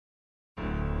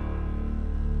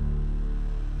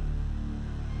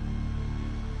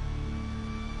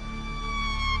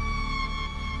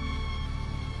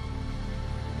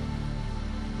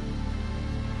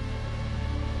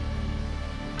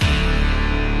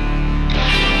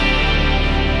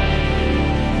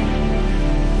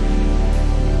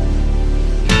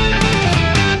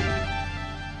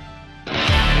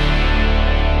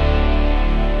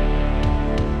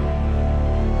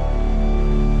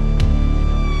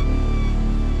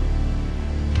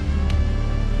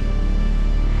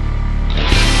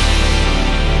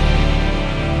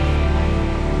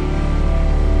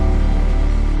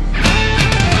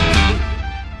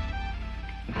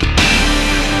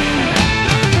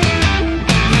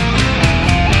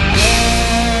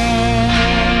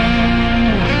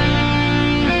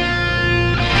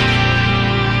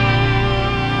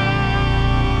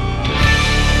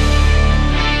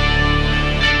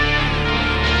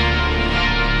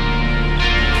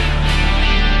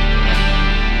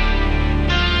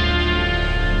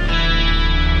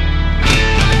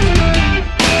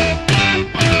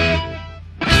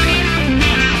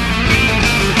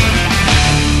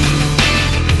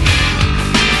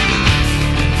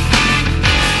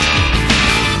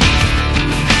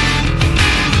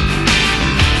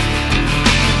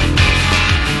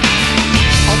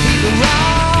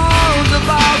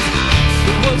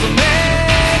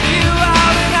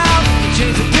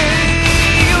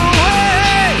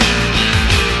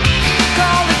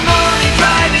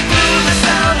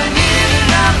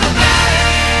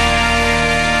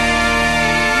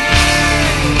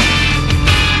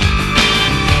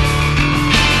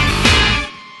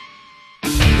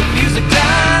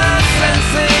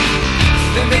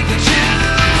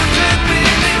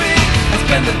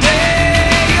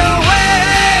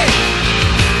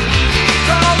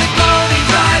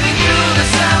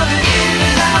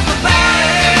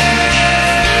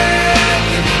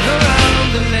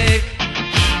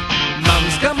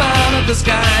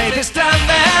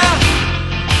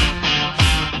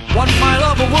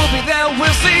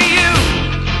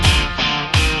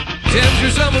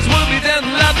will be there to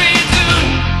love me too.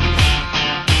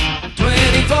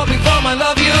 24 before my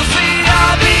love, you'll see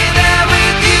I'll be there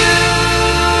with you.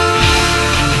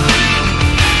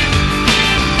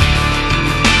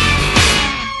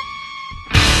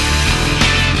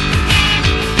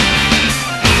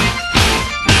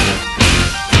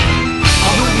 I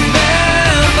will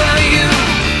remember you,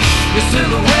 your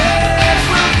silhouette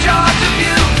will charge of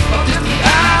you, of distant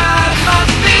atmospheres.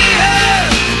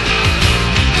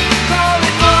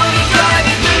 Calling for the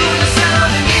driving through the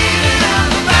sound and healing of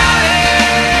the valley.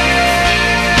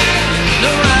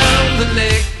 Around the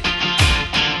lake,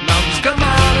 mountains come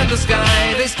out of the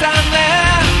sky, they stand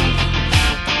there.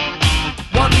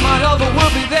 1 mile over,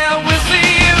 we'll be there, we'll see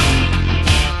you.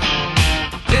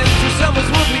 10 through summers,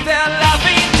 we'll be there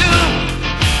laughing too.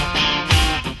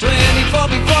 24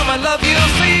 before my love,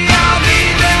 you'll see I'll be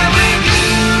there with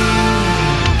you.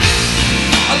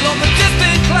 Along the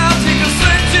distant clouds, take a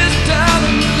searches down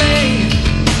the lane,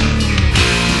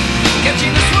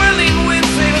 catching the swirling wind,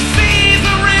 say the seas,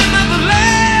 the rim of the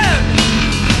land.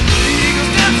 The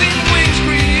eagle's dancing wings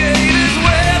create as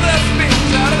weather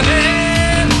spins out of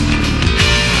hand.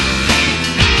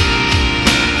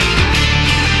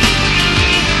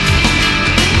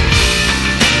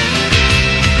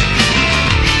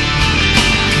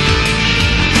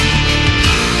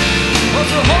 Oh,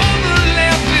 to hold the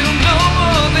lamp will no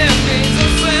more than grains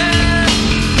of sand.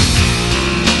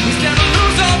 We stand to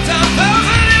lose all time,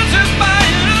 thousand years just by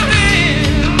your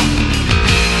hand.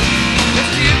 Let's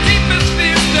see your deepest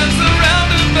fears dance around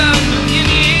about a million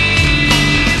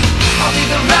years. I'll be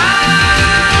the roundabout.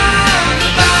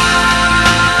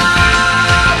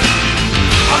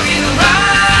 I'll be the roundabout.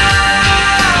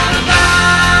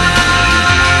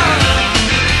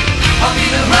 I'll be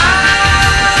the roundabout.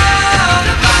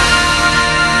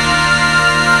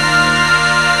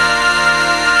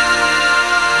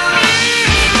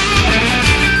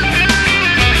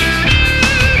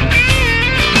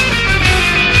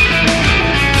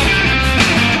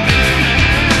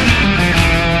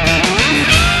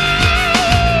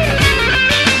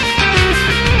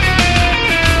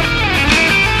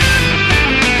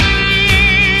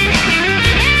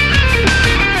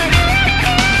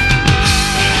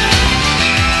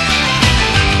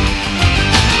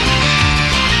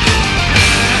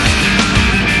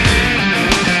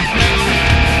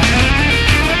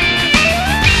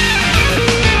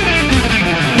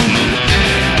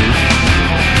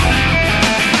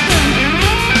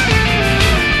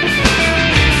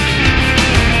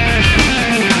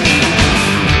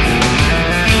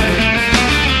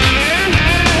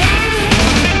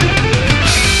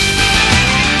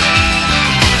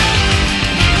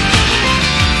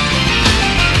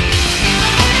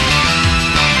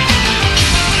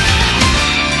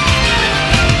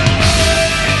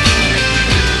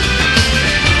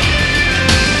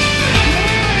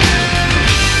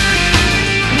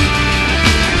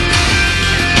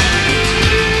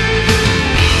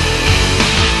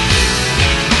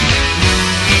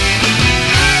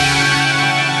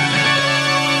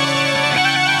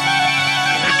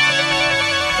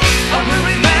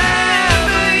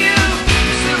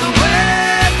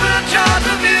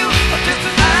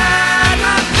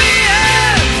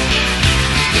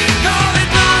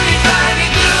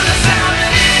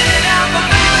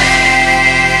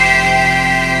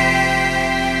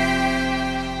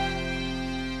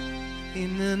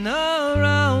 In and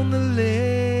around the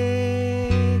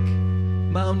lake,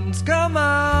 mountains come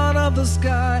out of the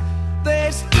sky,